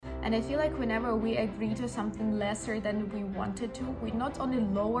And I feel like whenever we agree to something lesser than we wanted to, we not only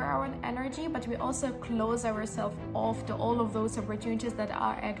lower our energy, but we also close ourselves off to all of those opportunities that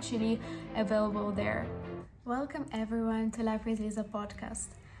are actually available there. Welcome everyone to Life with Lisa podcast.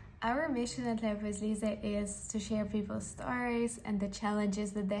 Our mission at Life with Lisa is to share people's stories and the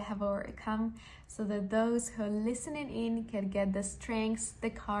challenges that they have overcome so that those who are listening in can get the strength, the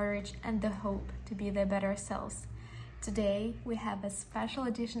courage, and the hope to be their better selves. Today we have a special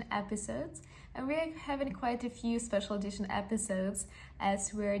edition episode, and we're having quite a few special edition episodes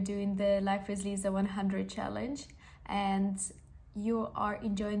as we're doing the Life with Lisa 100 challenge, and you are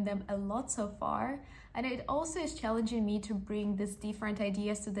enjoying them a lot so far. And it also is challenging me to bring these different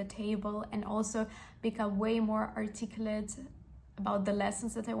ideas to the table and also become way more articulate about the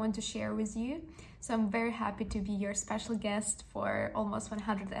lessons that I want to share with you. So I'm very happy to be your special guest for almost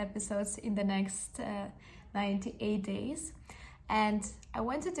 100 episodes in the next 98 days. And I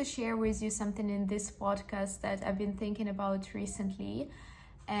wanted to share with you something in this podcast that I've been thinking about recently,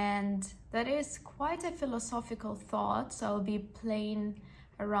 and that is quite a philosophical thought. So I'll be playing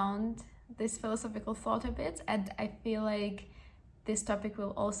around this philosophical thought a bit, and I feel like this topic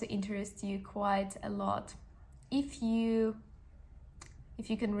will also interest you quite a lot if you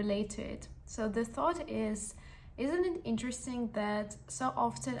can relate to it. So the thought is, isn't it interesting that so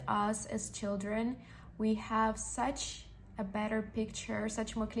often us as children, we have such a better picture,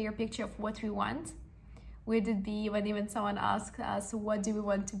 such more clear picture of what we want? Would it be when even someone asks us, what do we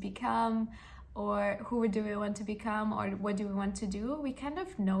want to become? Or who do we want to become? Or what do we want to do? We kind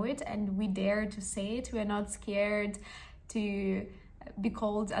of know it and we dare to say it. We're not scared to be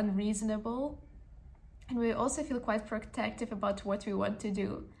called unreasonable. And we also feel quite protective about what we want to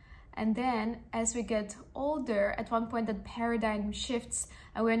do. And then as we get older, at one point that paradigm shifts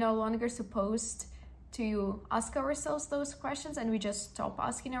and we're no longer supposed to ask ourselves those questions, and we just stop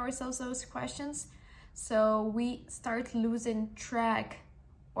asking ourselves those questions. So we start losing track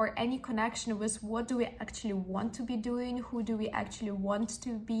or any connection with what do we actually want to be doing, who do we actually want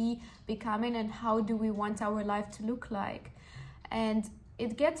to be becoming, and how do we want our life to look like. And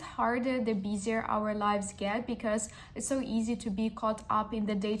it gets harder the busier our lives get, because it's so easy to be caught up in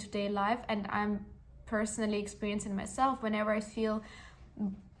the day-to-day life. And I'm personally experiencing myself whenever I feel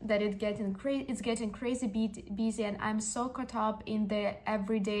that it's getting crazy busy, and I'm so caught up in the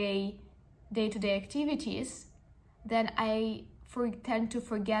everyday day-to-day activities, then I tend to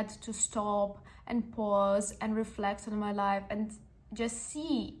forget to stop and pause and reflect on my life and just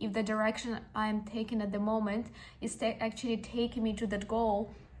see if the direction I'm taking at the moment is actually taking me to that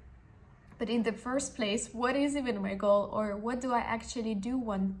goal. But in the first place, what is even my goal, or what do I actually do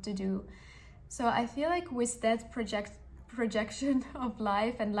want to do? So I feel like with that projection of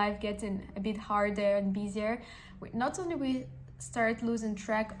life and life getting a bit harder and busier, not only we start losing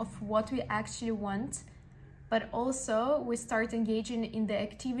track of what we actually want, but also we start engaging in the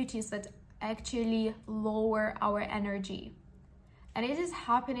activities that actually lower our energy. And it is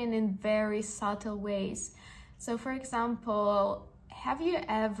happening in very subtle ways. So for example, have you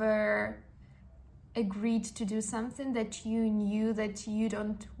ever agreed to do something that you knew that you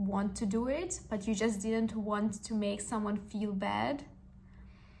don't want to do it, but you just didn't want to make someone feel bad?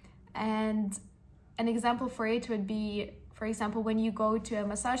 And an example for it would be, for example, when you go to a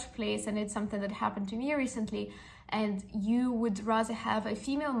massage place, and it's something that happened to me recently, and you would rather have a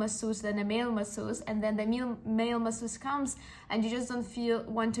female masseuse than a male masseuse, and then the male masseuse comes and you just don't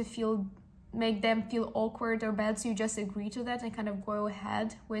want to make them feel awkward or bad, so you just agree to that and kind of go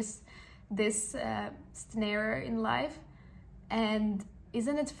ahead with this scenario in life. And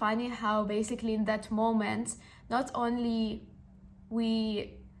isn't it funny how basically in that moment, not only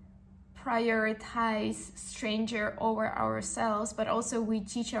we prioritize stranger over ourselves, but also we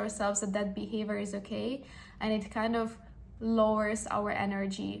teach ourselves that behavior is okay, and it kind of lowers our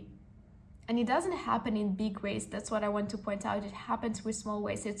energy. And it doesn't happen in big ways. That's what I want to point out. It happens with small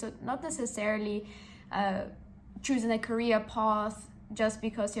ways. It's not necessarily choosing a career path just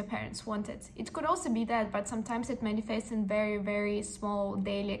because your parents want it. It could also be that, but sometimes it manifests in very, very small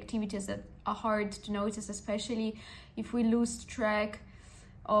daily activities that are hard to notice, especially if we lose track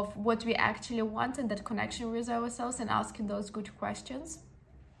of what we actually want and that connection with ourselves and asking those good questions.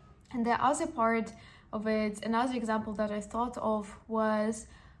 And the other part of it, another example that I thought of was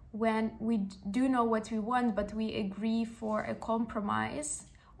when we do know what we want, but we agree for a compromise,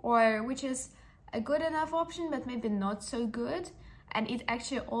 or which is a good enough option, but maybe not so good. And it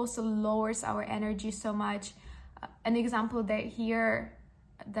actually also lowers our energy so much. An example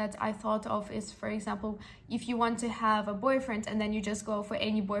that I thought of is, for example, if you want to have a boyfriend and then you just go for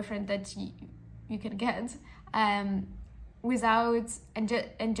any boyfriend that you can get,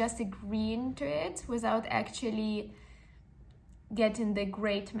 just agreeing to it without actually getting the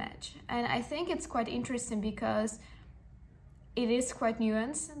great match. And I think it's quite interesting because it is quite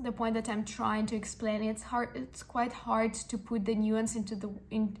nuanced. The point that I'm trying to explain, it's quite hard to put the nuance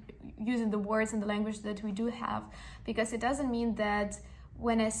in using the words and the language that we do have, because it doesn't mean that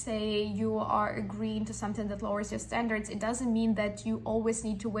when I say you are agreeing to something that lowers your standards, it doesn't mean that you always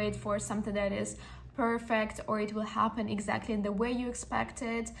need to wait for something that is perfect or it will happen exactly in the way you expect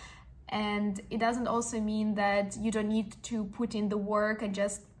it. And it doesn't also mean that you don't need to put in the work and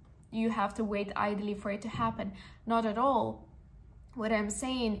just you have to wait idly for it to happen. Not at all. What I'm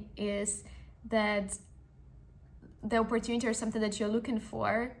saying is that the opportunity or something that you're looking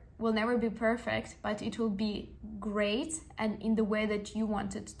for will never be perfect, but it will be great and in the way that you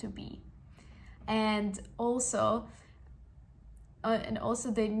want it to be. And also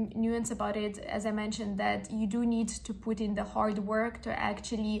the nuance about it, as I mentioned, that you do need to put in the hard work to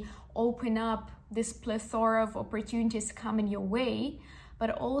actually open up this plethora of opportunities coming your way,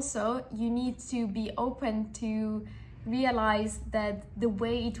 but also you need to be open to realize that the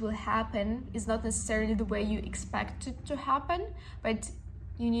way it will happen is not necessarily the way you expect it to happen, but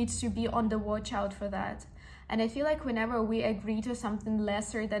you need to be on the watch out for that. And I feel like whenever we agree to something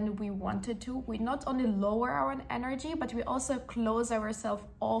lesser than we wanted to, we not only lower our energy, but we also close ourselves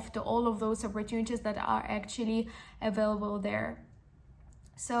off to all of those opportunities that are actually available there.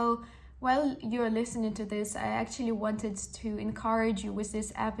 So while you're listening to this, I actually wanted to encourage you with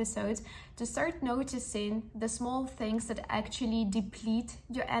this episode to start noticing the small things that actually deplete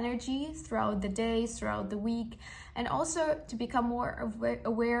your energy throughout the day, throughout the week, and also to become more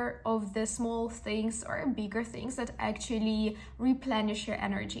aware of the small things or bigger things that actually replenish your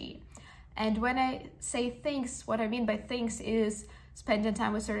energy. And when I say things, what I mean by things is spending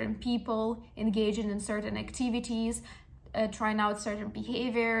time with certain people, engaging in certain activities, trying out certain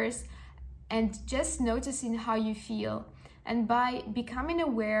behaviors, and just noticing how you feel. And by becoming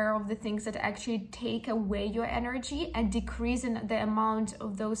aware of the things that actually take away your energy and decreasing the amount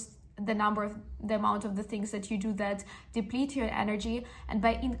of the things that you do that deplete your energy, and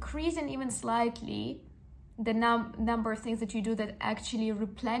by increasing even slightly the number of things that you do that actually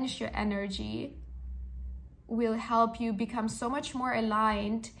replenish your energy, will help you become so much more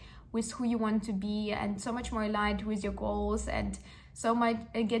aligned with who you want to be and so much more aligned with your goals, and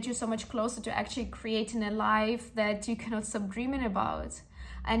get you so much closer to actually creating a life that you cannot stop dreaming about.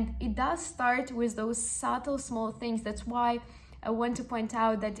 And it does start with those subtle small things. That's why I want to point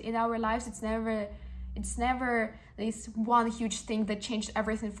out that in our lives, it's never this one huge thing that changed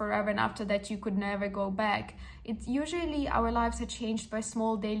everything forever, and after that you could never go back. It's usually our lives are changed by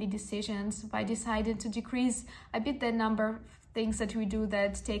small daily decisions, by deciding to decrease a bit the number of things that we do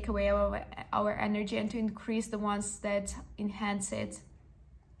that take away our energy and to increase the ones that enhance it.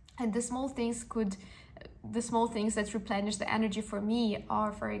 And the small things that replenish the energy for me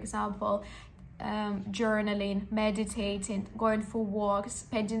are, for example, journaling, meditating, going for walks,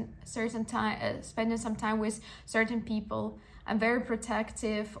 spending some time with certain people. I'm very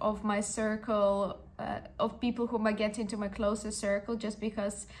protective of my circle, of people whom I get into my closest circle, just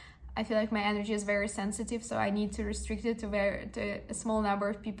because I feel like my energy is very sensitive, so I need to restrict it to a small number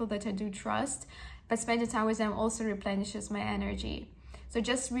of people that I do trust. But spending time with them also replenishes my energy. So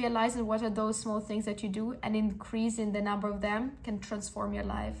just realizing what are those small things that you do and increasing the number of them can transform your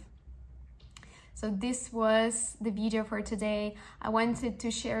life. So this was the video for today. I wanted to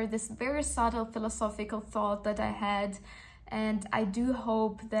share this very subtle philosophical thought that I had, and I do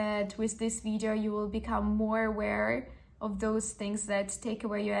hope that with this video you will become more aware of those things that take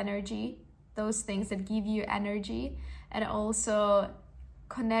away your energy, those things that give you energy, and also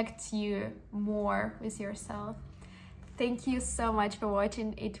connect you more with yourself. Thank you so much for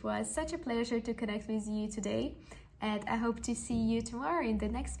watching. It was such a pleasure to connect with you today, and I hope to see you tomorrow in the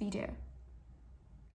next video.